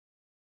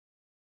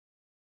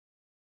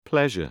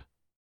pleasure.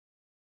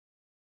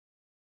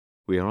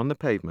 We are on the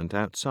pavement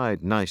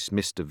outside nice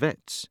Mr.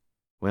 Vet's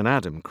when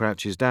Adam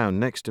crouches down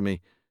next to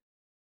me.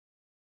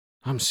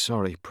 "I'm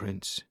sorry,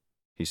 Prince,"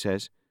 he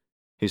says,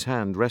 his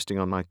hand resting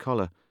on my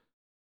collar.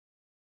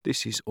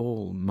 "This is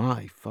all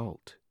my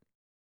fault."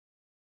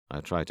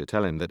 I try to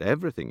tell him that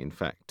everything, in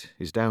fact,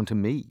 is down to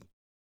me.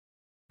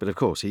 But of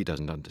course he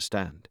doesn't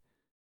understand.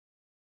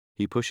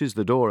 He pushes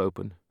the door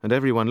open, and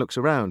everyone looks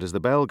around as the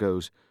bell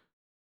goes.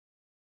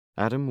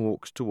 Adam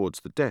walks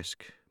towards the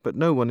desk, but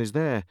no one is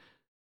there.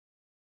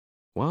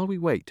 While we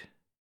wait,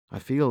 I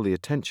feel the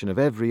attention of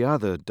every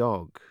other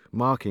dog,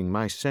 marking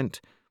my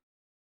scent.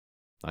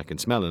 I can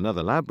smell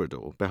another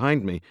Labrador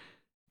behind me,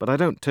 but I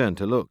don't turn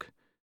to look.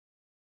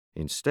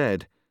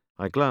 Instead,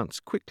 I glance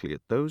quickly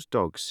at those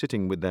dogs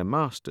sitting with their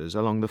masters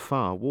along the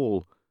far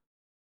wall.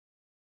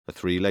 A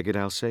three-legged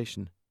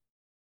Alsatian,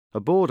 a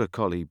border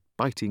collie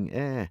biting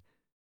air,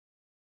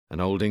 an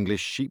old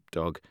English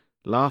sheepdog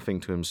laughing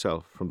to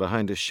himself from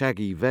behind a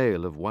shaggy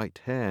veil of white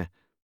hair.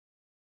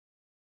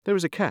 There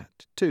is a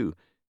cat, too,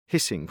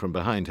 hissing from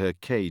behind her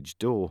cage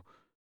door.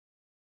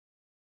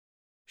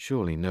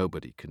 Surely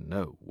nobody can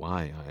know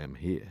why I am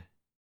here.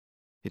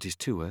 It is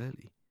too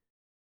early.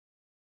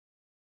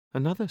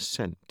 Another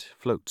scent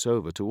floats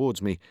over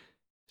towards me,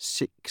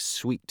 sick,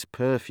 sweet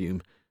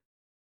perfume.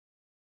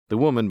 The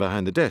woman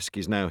behind the desk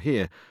is now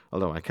here,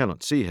 although I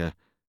cannot see her.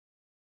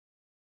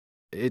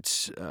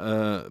 "It's,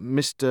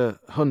 Mr.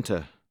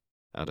 Hunter,"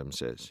 Adam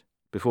says,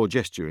 before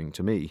gesturing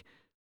to me.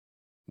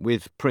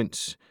 "With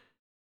Prince.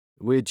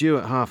 We're due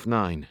at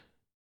 9:30.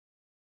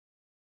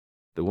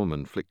 The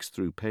woman flicks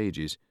through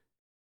pages.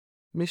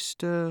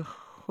 "Mr.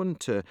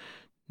 Hunter,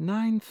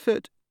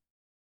 9:30.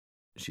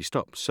 She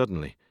stops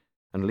suddenly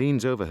and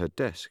leans over her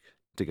desk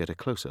to get a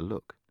closer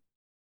look.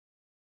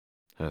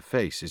 Her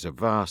face is a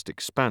vast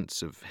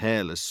expanse of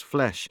hairless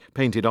flesh,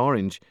 painted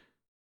orange.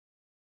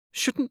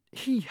 "Shouldn't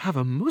he have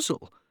a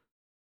muzzle?"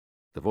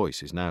 The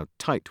voice is now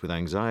tight with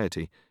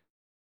anxiety.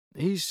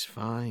 "He's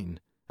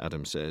fine,"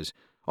 Adam says,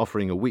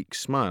 offering a weak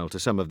smile to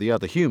some of the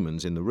other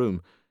humans in the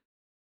room.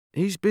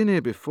 "He's been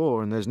here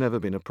before and there's never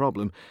been a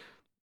problem.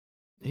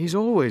 He's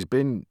always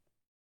been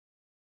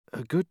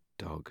a good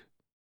dog."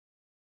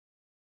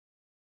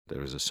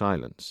 There is a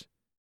silence.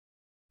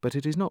 But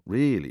it is not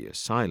really a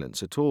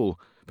silence at all,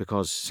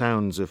 because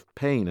sounds of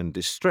pain and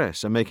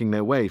distress are making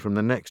their way from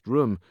the next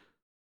room.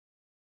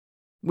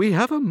 "We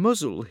have a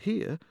muzzle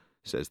here,"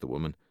 says the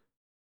woman.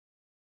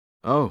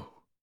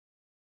 "Oh."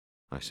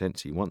 I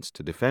sense he wants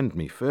to defend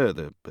me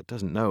further, but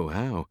doesn't know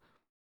how.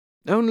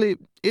 "Only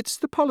it's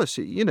the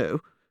policy, you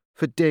know,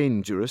 for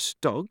dangerous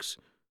dogs."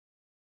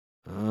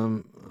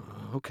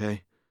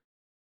 Okay."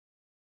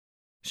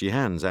 She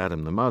hands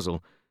Adam the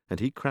muzzle,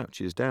 and he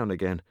crouches down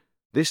again,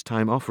 this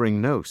time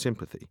offering no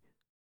sympathy.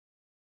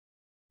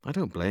 I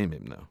don't blame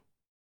him, though.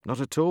 Not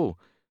at all.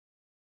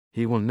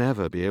 He will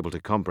never be able to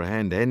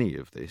comprehend any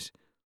of this.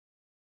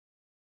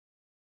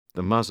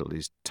 The muzzle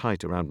is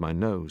tight around my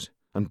nose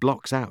and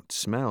blocks out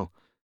smell.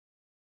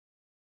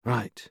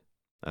 "Right,"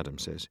 Adam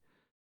says.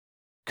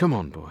 "Come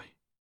on, boy."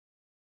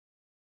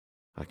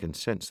 I can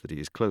sense that he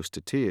is close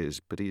to tears,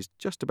 but he is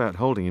just about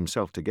holding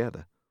himself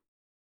together.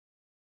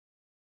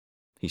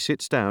 He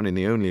sits down in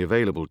the only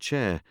available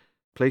chair,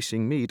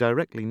 placing me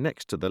directly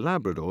next to the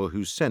Labrador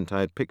whose scent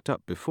I had picked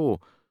up before.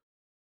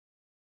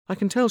 I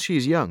can tell she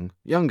is young,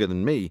 younger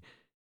than me,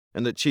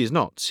 and that she is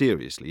not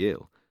seriously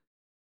ill.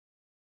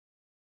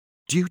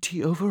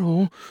 "Duty over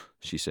all,"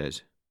 she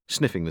says,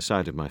 sniffing the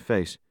side of my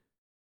face.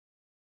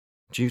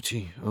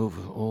 "Duty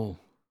over all,"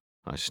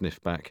 I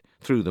sniff back,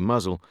 through the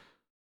muzzle,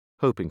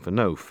 hoping for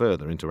no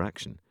further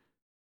interaction.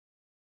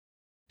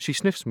 She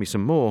sniffs me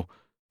some more,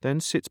 then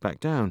sits back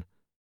down.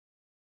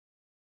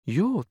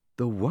 "You're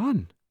the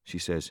one," she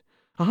says,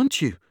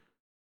 "aren't you?"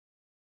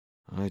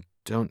 "I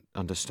don't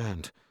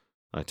understand,"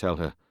 I tell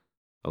her,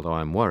 although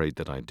I'm worried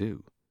that I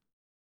do.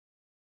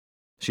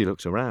 She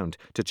looks around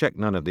to check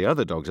none of the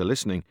other dogs are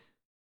listening.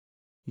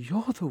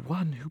 "You're the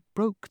one who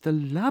broke the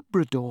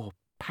Labrador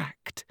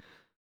pact."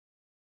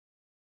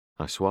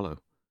 I swallow.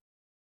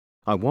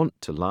 I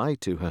want to lie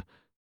to her.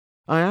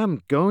 I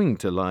am going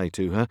to lie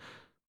to her.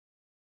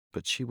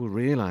 But she will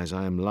realize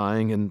I am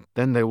lying, and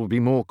then there will be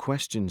more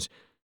questions.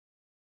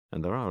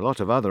 And there are a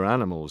lot of other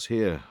animals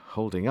here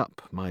holding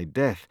up my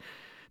death.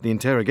 The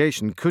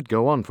interrogation could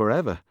go on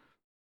forever.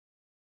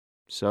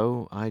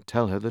 So I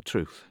tell her the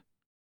truth.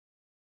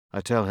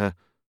 I tell her,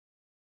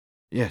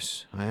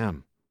 "Yes, I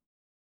am."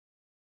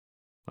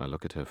 I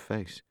look at her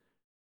face.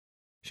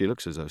 She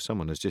looks as though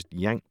someone has just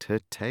yanked her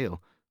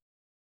tail.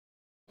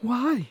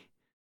 "Why?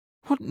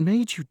 What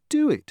made you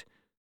do it?"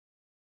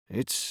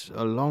 "It's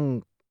a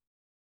long—"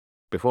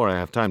 Before I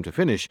have time to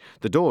finish,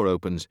 the door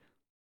opens.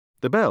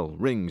 The bell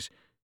rings.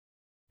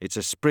 It's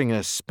a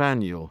Springer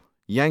Spaniel,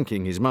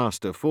 yanking his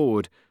master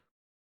forward.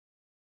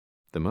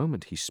 The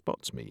moment he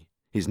spots me,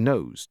 his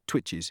nose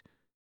twitches.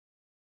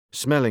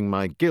 Smelling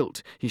my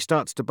guilt, he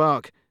starts to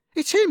bark,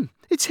 "It's him!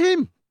 It's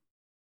him!"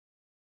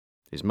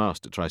 His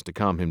master tries to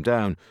calm him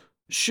down.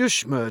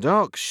 "Shush,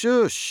 Murdoch,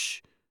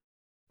 shush!"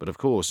 But of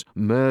course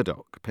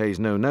Murdoch pays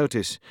no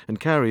notice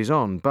and carries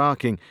on,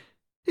 barking,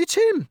 "It's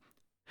him!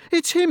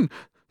 It's him!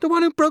 The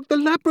one who broke the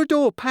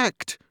Labrador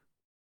Pact!"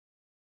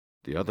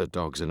 The other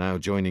dogs are now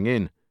joining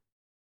in.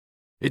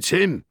 "It's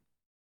him!"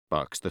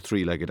 barks the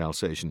three-legged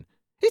Alsatian.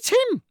 "It's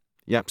him!"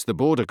 yaps the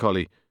Border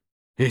Collie.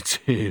 "It's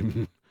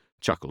him!"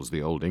 chuckles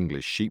the Old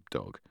English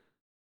sheepdog.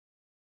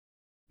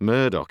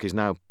 Murdoch is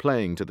now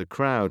playing to the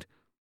crowd.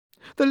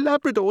 "The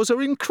Labradors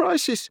are in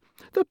crisis.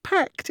 The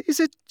pact is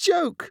a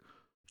joke.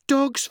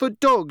 Dogs for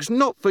dogs,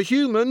 not for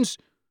humans."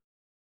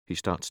 He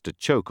starts to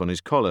choke on his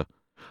collar.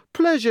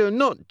 "Pleasure,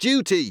 not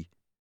duty.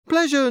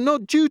 Pleasure,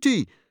 not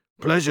duty.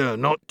 Pleasure,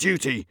 not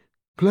duty.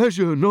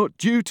 Pleasure, not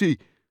duty."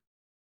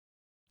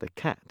 The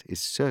cat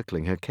is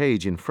circling her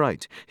cage in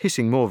fright,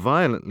 hissing more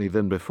violently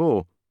than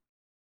before.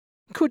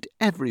 "Could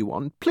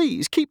everyone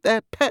please keep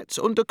their pets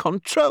under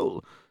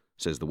control?"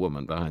 says the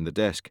woman behind the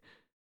desk.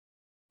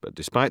 But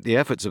despite the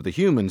efforts of the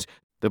humans,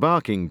 the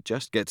barking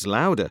just gets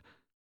louder.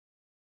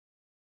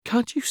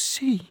 "Can't you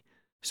see?"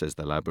 says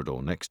the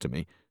Labrador next to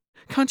me.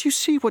 "Can't you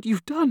see what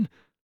you've done?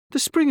 The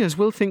Springers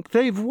will think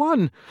they've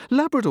won.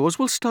 Labradors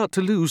will start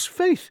to lose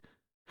faith.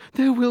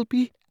 There will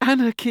be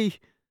anarchy."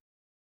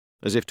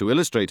 As if to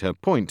illustrate her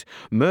point,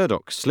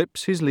 Murdoch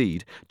slips his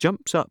lead,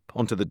 jumps up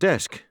onto the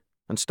desk,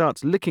 and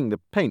starts licking the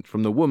paint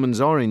from the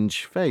woman's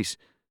orange face.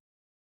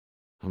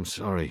 "I'm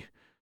sorry.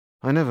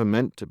 I never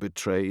meant to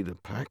betray the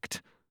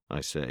pact,"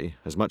 I say,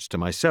 as much to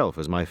myself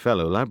as my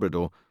fellow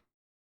Labrador.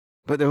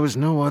 "But there was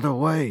no other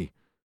way."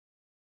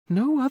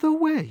 "No other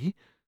way?"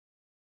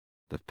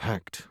 "The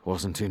pact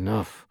wasn't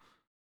enough."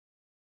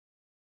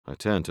 I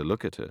turn to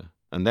look at her,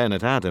 and then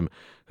at Adam,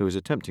 who is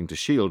attempting to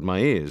shield my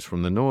ears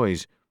from the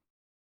noise.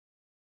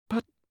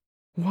 "But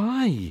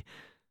why?"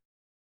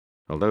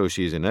 Although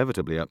she is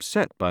inevitably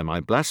upset by my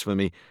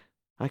blasphemy,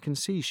 I can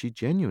see she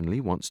genuinely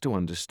wants to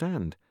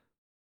understand.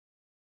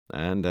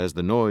 And as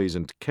the noise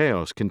and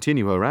chaos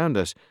continue around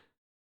us,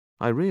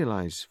 I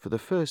realize for the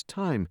first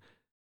time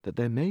that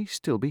there may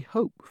still be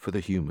hope for the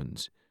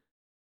humans.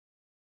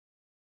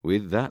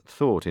 With that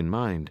thought in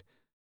mind,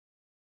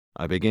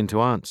 I begin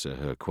to answer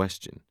her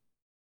question.